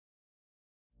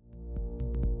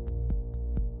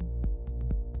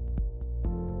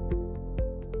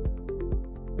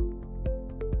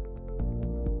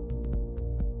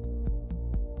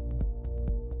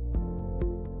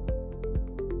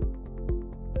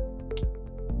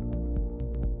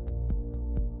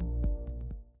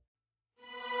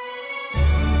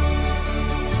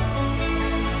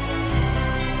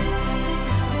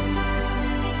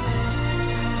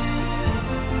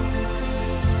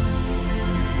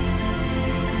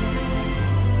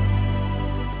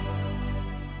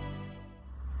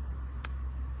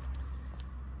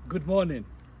Good morning,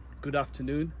 good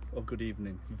afternoon, or good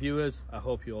evening. Viewers, I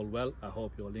hope you're all well. I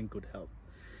hope you're all in good health.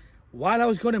 While I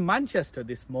was going to Manchester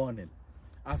this morning,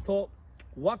 I thought,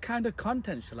 what kind of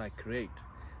content shall I create?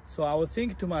 So I was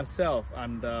thinking to myself,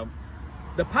 and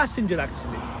the passenger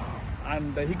actually,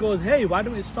 and he goes, hey, why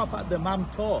don't we stop at the Mam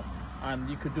Tor and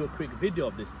you could do a quick video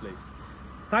of this place.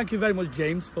 Thank you very much,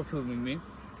 James, for filming me.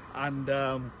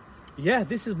 And yeah,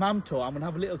 this is Mam Tor. I'm gonna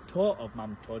have a little tour of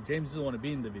Mam Tor. James doesn't want to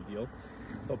be in the video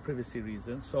for privacy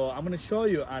reasons, so I'm going to show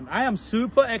you, and I am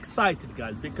super excited,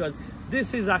 guys, because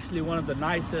this is actually one of the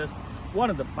nicest, one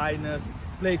of the finest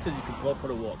places you could go for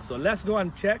a walk. So let's go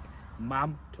and check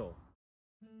Mam Tor.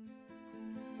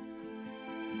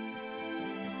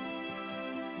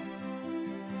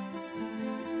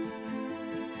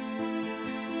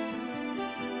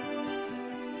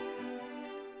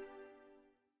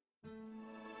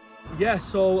 Yeah,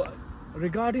 so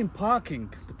regarding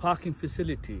parking, the parking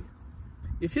facility,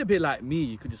 if you're a bit like me,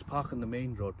 you could just park on the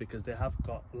main road because they have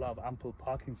got a lot of ample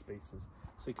parking spaces.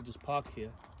 So you could just park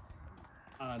here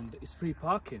and it's free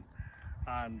parking.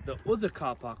 And the other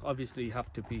car park, obviously you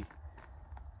have to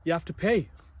pay.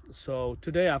 So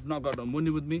today I've not got no money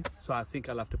with me, so I think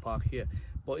I'll have to park here.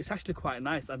 But it's actually quite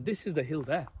nice, and this is the hill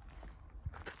there.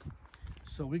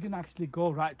 So we can actually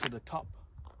go right to the top.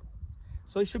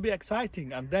 So it should be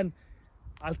exciting, and then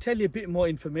I'll tell you a bit more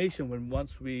information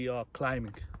once we are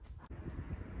climbing.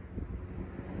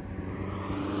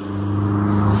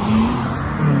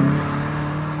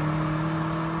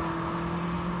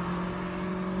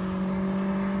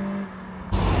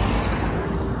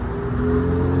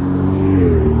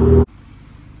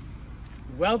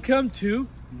 Welcome to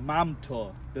Mam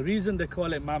Tor. The reason they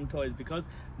call it Mam Tor is because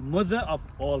mother of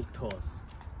all tours.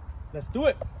 Let's do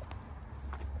it.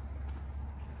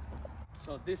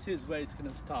 So this is where it's going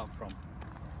to start from.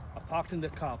 I parked in the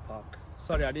car park.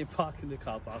 Sorry, I didn't park in the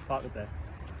car park. I parked there.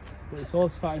 But it's all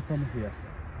starting from here.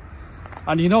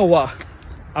 And you know what?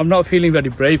 I'm not feeling very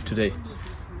brave today.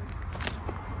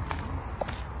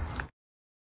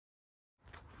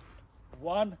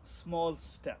 One small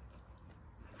step.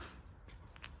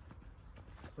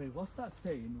 Wait, what's that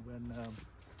saying when,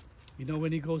 you know,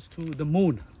 when he goes to the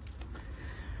moon?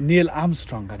 Neil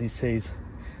Armstrong, and he says,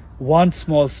 one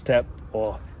small step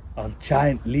or a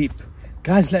giant leap.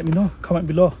 Guys, let me know, comment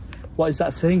below. What is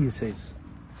that saying, he says?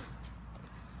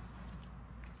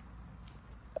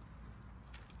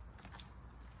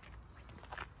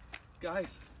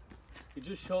 Guys, it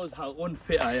just shows how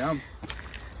unfit I am.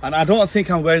 And I don't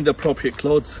think I'm wearing the appropriate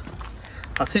clothes.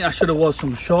 I think I should have worn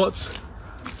some shorts.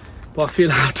 But I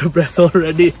feel out of breath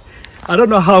already. I don't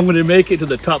know how I'm going to make it to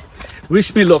the top.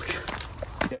 Wish me luck.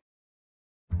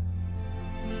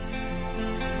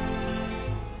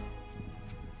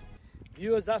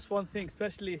 Viewers, that's one thing,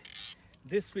 especially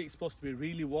this week's supposed to be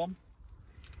really warm.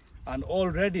 And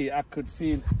already I could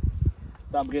feel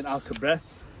that I'm getting out of breath.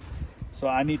 So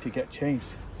I need to get changed.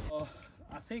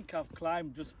 I think I've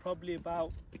climbed just probably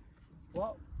about,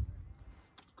 what?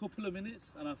 Couple of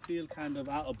minutes, and I feel kind of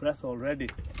out of breath already.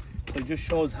 So it just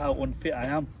shows how unfit I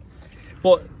am.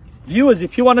 But viewers,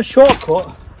 if you want a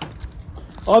shortcut,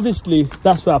 obviously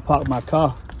that's where I park my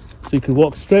car, so you can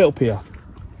walk straight up here.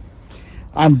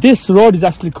 And this road is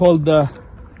actually called the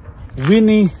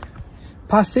Winnie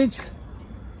Passage,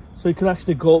 so you can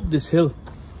actually go up this hill.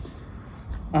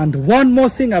 And one more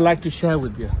thing I'd like to share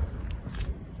with you.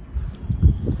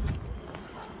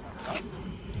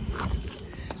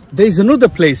 There's another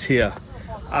place here,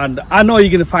 and I know you're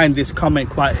going to find this comment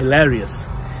quite hilarious.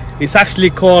 It's actually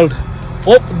called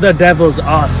Up the Devil's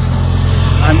Arse,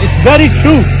 and it's very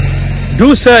true.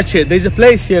 Do search it. There's a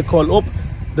place here called Up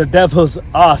the Devil's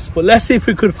Arse, but let's see if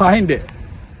we could find it.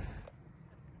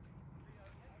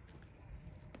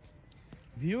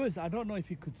 Viewers, I don't know if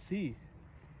you could see,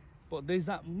 but there's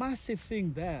that massive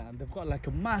thing there, and they've got like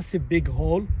a massive big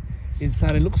hole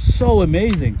inside. It looks so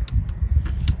amazing.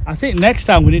 I think next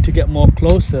time we need to get more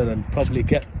closer and probably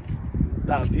get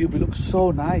that view. It looks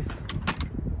so nice.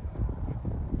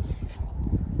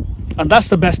 And that's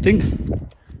the best thing.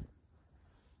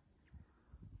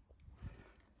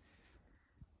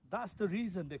 That's the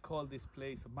reason they call this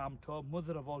place Mam Tor,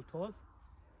 mother of all tours.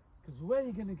 Because where are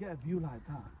you going to get a view like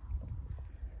that?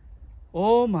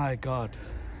 Oh my God.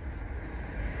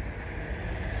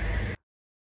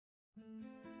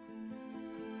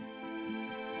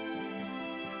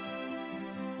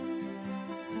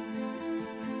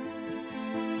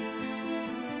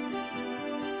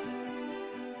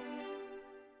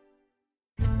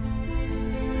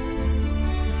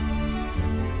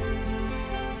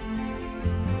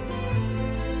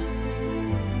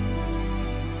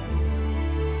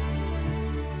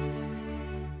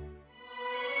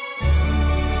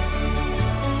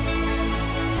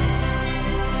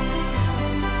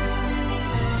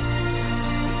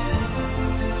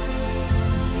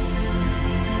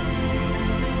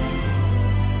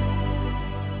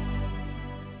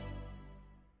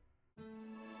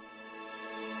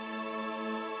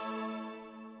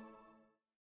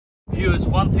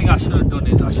 one thing I should have done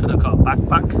is I should have got a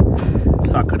backpack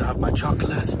so I could have my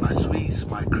chocolates, my sweets,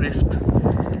 my crisp,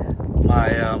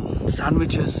 my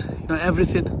sandwiches, you know,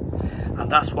 everything.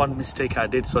 And that's one mistake I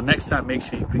did. So next time, make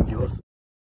sure you bring yours.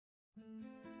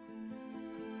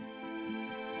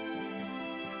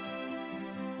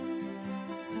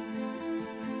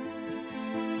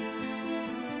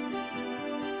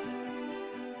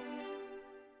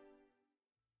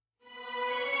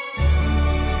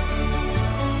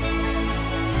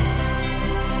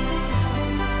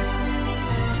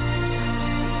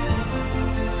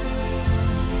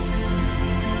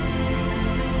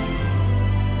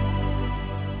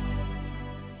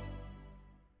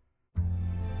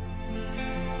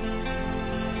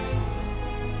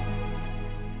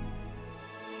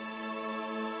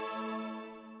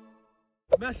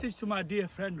 Message to my dear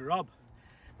friend Rob.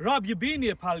 Rob, you been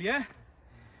here, pal, yeah?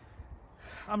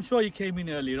 I'm sure you came in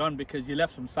earlier on because you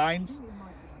left some signs.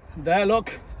 There,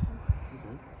 look.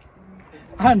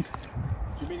 And...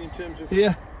 Do you mean in terms of...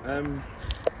 Yeah.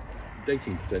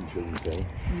 Dating potential and so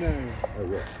on? No. Oh,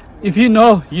 what? If you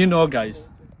know, you know, guys.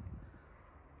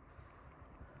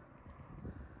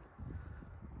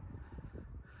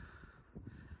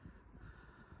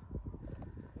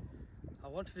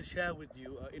 I wanted to share with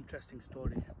you an interesting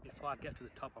story before I get to the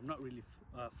top. I'm not really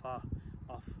far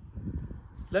off.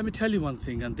 Let me tell you one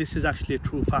thing, and this is actually a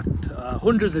true fact.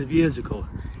 Hundreds of years ago,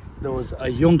 there was a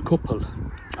young couple,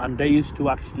 and they used to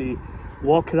actually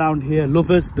walk around here,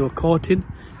 lovers, they were courting,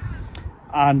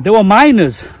 and they were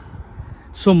miners.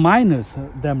 Some miners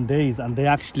them days, and they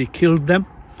actually killed them.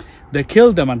 They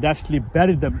killed them and they actually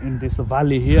buried them in this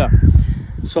valley here.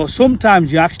 So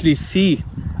sometimes you actually see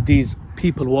these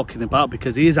people walking about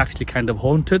because it is actually kind of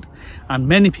haunted, and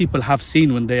many people have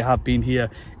seen when they have been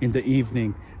here in the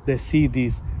evening, they see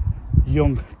these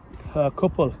young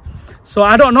couple. So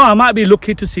I don't know, I might be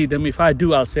lucky to see them. If I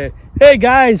do, I'll say, hey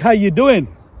guys, how you doing?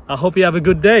 I hope you have a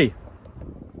good day.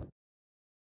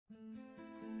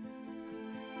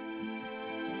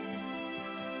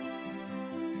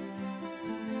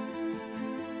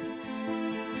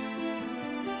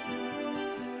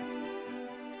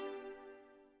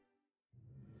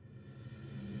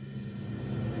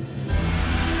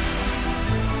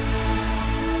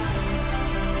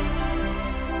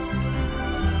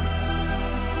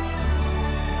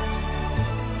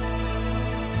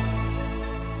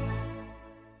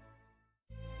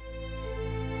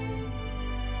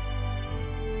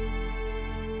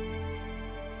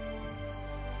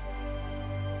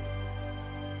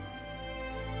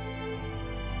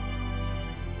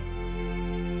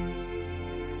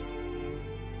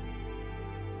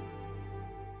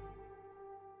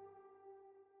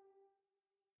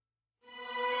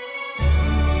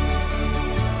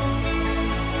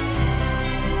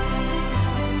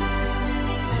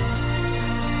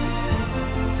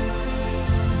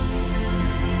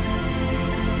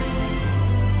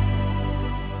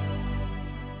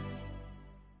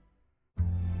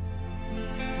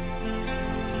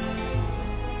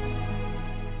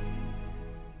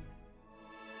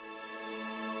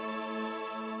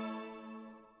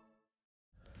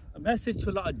 A message to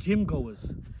a lot of gym goers,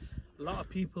 a lot of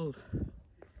people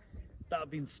that have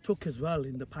been stuck as well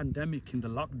in the pandemic, in the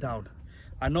lockdown.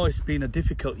 I know it's been a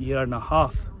difficult year and a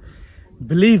half.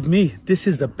 Believe me, this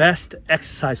is the best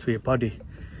exercise for your body.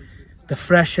 The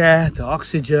fresh air, the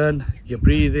oxygen, your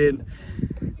breathing,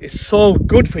 it's so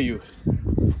good for you.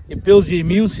 It builds your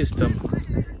immune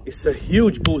system. It's a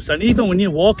huge boost. And even when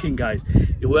you're walking, guys,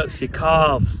 it works your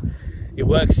calves, it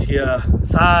works your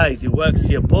thighs, it works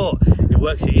your butt, it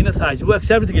works your inner thighs, it works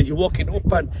everything as you're walking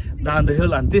up and down the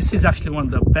hill. And this is actually one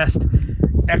of the best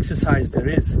exercise there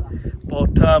is.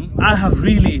 But I have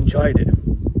really enjoyed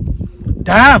it.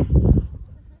 Damn!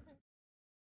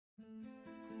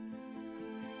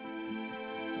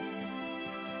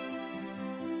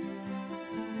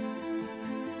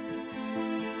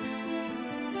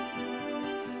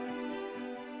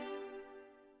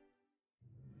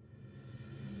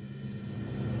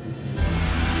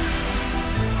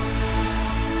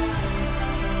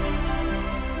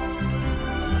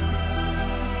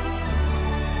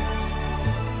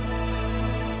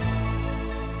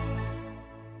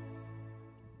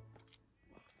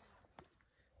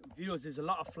 Viewers, there's a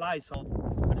lot of flies, so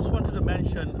I just wanted to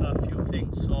mention a few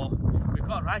things. So we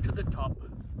got right to the top.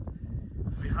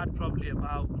 We had probably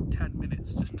about 10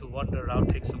 minutes just to wander around,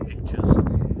 take some pictures.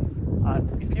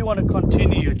 And if you want to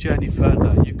continue your journey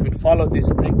further, you could follow this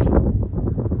brick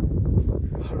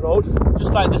road,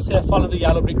 just like they say, follow the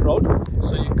yellow brick road.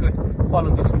 So you could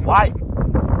follow this white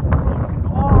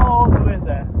all the way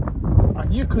there,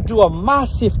 and you could do a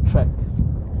massive trek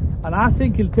And I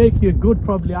think it'll take you a good,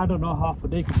 probably, I don't know, half a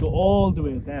day to go all the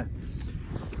way there.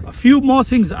 A few more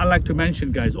things that I like to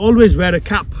mention, guys. Always wear a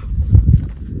cap.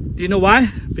 Do you know why?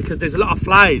 Because there's a lot of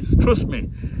flies, trust me.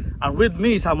 And with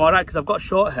me, so I'm alright because I've got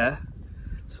short hair.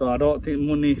 So I don't think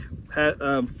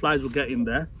flies will get in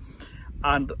there.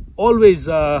 And always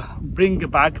bring a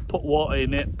bag, put water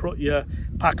in it, put your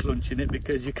pack lunch in it,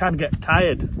 because you can get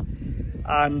tired.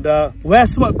 And wear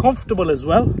something comfortable as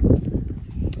well.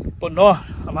 But no,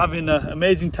 I'm having an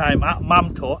amazing time at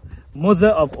Mam Tor, mother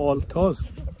of all tours.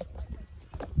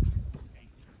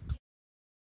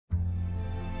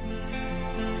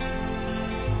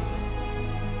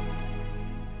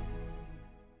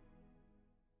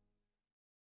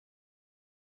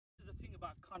 The thing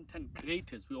about content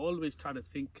creators, we always try to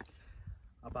think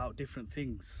about different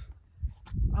things.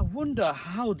 I wonder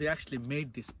how they actually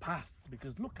made this path,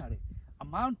 because look at it,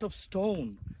 amount of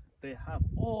stone they have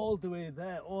all the way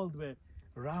there, all the way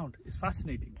around. It's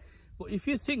fascinating. But if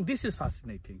you think this is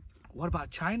fascinating, what about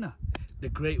China? The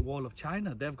Great Wall of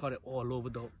China, they've got it all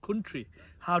over the country.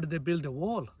 How did they build a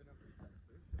wall?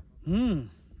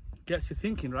 Gets you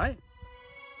thinking, right?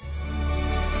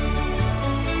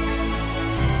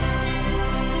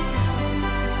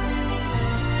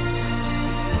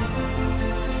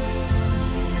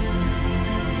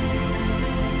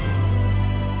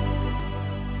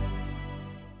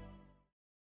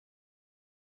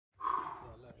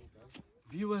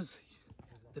 Viewers,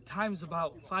 the time's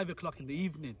about 5 o'clock in the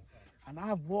evening and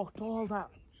I've walked all that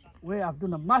way. I've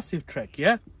done a massive trek,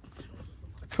 yeah?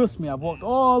 Trust me, I've walked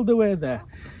all the way there.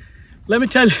 Let me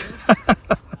tell you,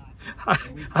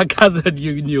 I gathered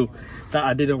you knew that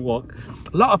I didn't walk.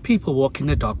 A lot of people walking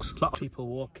their dogs, a lot of people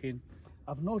walking.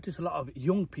 I've noticed a lot of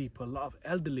young people, a lot of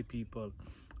elderly people,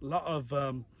 a lot of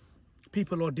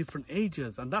people of different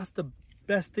ages, and that's the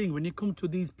best thing when you come to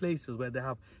these places where they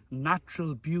have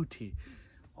natural beauty.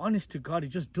 Honest to God, it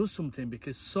just does something,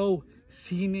 because so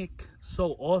scenic,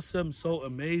 so awesome, so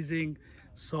amazing,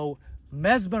 so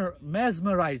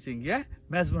mesmerizing, yeah,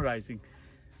 mesmerizing,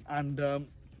 and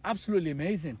absolutely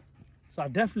amazing. So I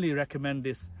definitely recommend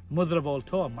this mother of all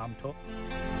tour, Mam Tor.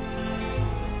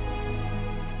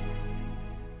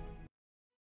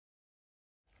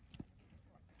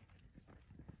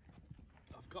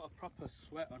 I've got a proper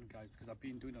sweat on, guys, because I've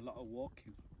been doing a lot of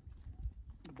walking.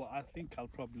 But I think I'll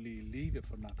probably leave it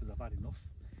for now because I've had enough.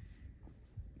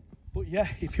 But yeah,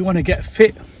 if you want to get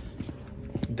fit,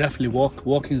 definitely walk.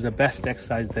 Walking is the best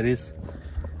exercise there is.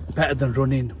 Better than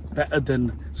running, better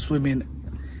than swimming.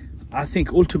 I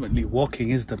think ultimately walking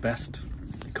is the best.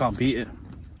 You can't beat it.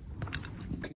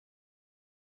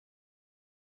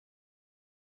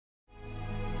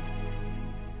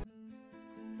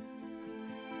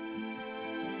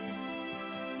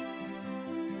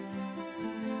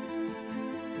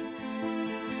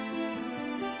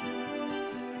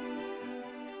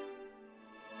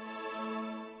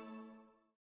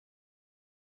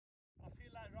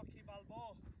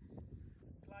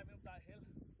 Climbing up that hill.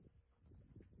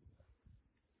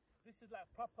 This is like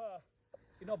proper,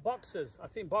 you know, boxers. I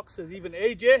think boxers, even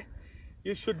AJ,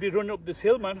 you should be running up this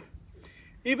hill, man.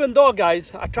 Even though,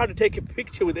 guys, I tried to take a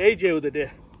picture with AJ the other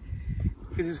day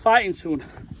because he's fighting soon,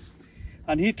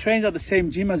 and he trains at the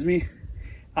same gym as me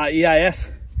at EIS.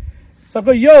 So I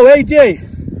go, yo,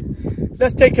 AJ,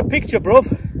 let's take a picture, bro.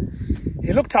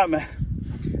 He looked at me,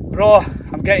 bro,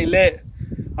 I'm getting late.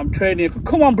 I'm training.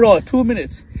 Come on, bro, 2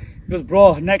 minutes. He goes,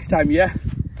 bro, next time, yeah.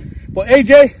 But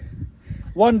AJ,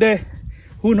 one day,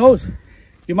 who knows?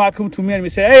 You might come to me and we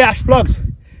say, hey, Ash Vlogs,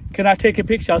 can I take a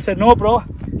picture? I said, no, bro,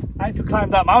 I need to climb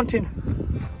that mountain.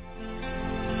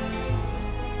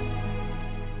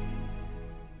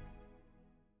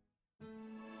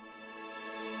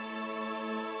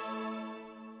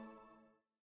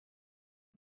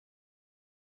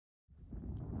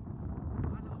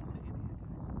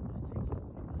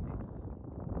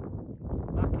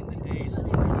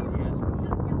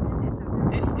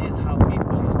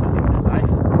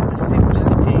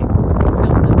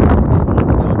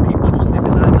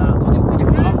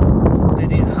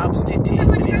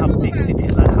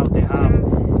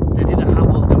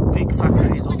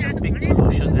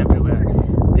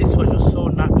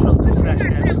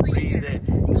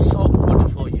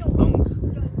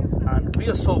 We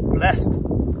are so blessed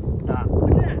that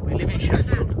we live in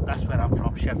Sheffield. That's where I'm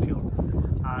from, Sheffield.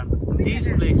 And these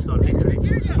places are literally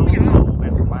just a stone's throw away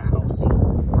from my house.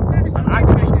 And I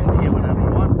can just come here whenever I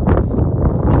want.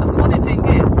 But the funny thing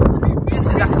is, this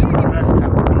is actually the first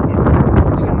time I've been here.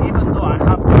 Even though I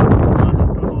have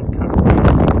traveled the whole Caribbean,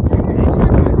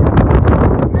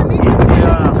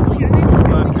 India,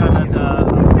 Canada,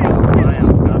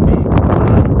 Abu Dhabi,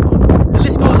 the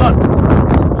list goes on.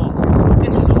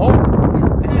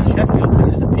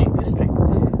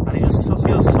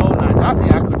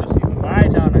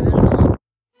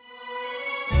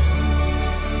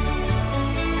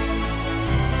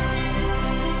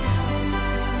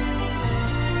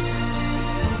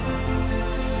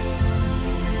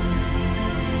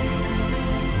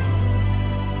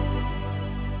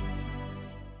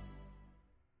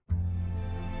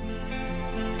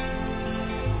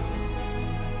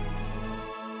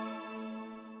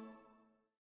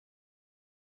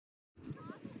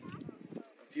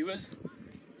 viewers,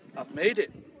 I've made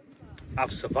it.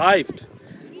 I've survived.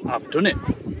 I've done it.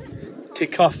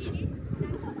 Tick off.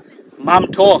 Mam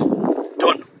Tor,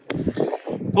 done.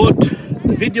 But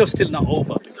the video's still not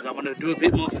over because I'm going to do a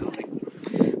bit more filming.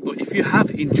 But if you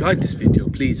have enjoyed this video,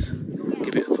 please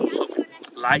give it a thumbs up.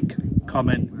 Like,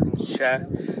 comment, share,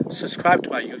 subscribe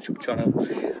to my YouTube channel,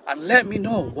 and let me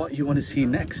know what you want to see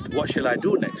next. What shall I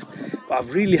do next? But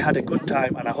I've really had a good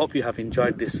time, and I hope you have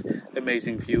enjoyed this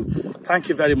amazing view. Thank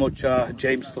you very much,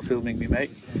 James, for filming me,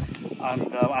 mate.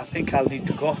 And I think I'll need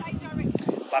to go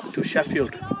back to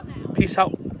Sheffield. Peace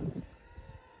out.